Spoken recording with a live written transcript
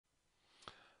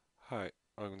Hi,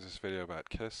 welcome to this video about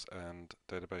KISS and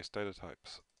database data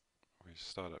types. We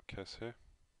start up KISS here.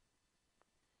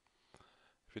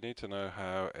 If you need to know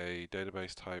how a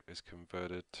database type is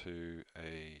converted to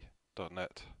a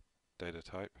 .NET data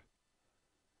type,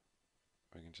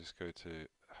 we can just go to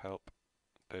Help,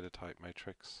 Data Type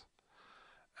Matrix,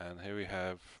 and here we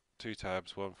have two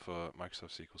tabs, one for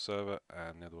Microsoft SQL Server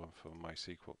and the other one for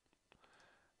MySQL.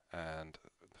 And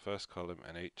the first column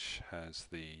in each has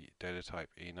the data type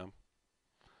enum.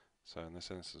 So in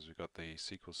this instance we've got the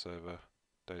SQL Server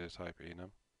data type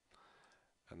enum,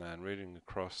 and then reading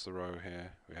across the row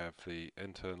here we have the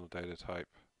internal data type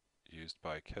used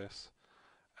by KISS,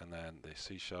 and then the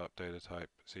C# data type,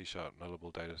 C#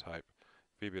 nullable data type,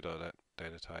 VB.NET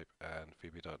data type, and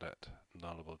VB.NET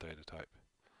nullable data type.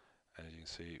 And as you can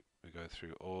see, we go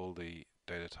through all the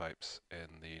data types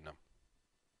in the enum,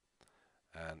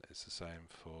 and it's the same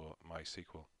for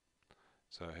MySQL.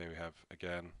 So here we have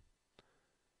again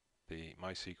the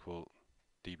MySQL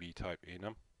DB type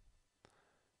enum,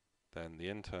 then the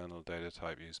internal data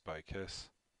type used by KISS,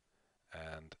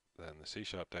 and then the C#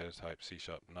 data type, C#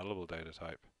 nullable data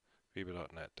type,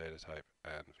 VB.NET data type,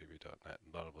 and VB.NET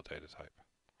nullable data type.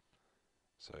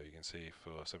 So you can see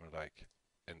for something like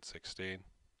int16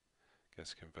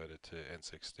 gets converted to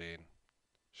int16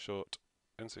 short,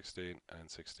 int16, and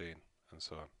int16, and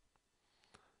so on.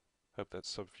 Hope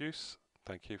that's of use.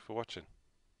 Thank you for watching.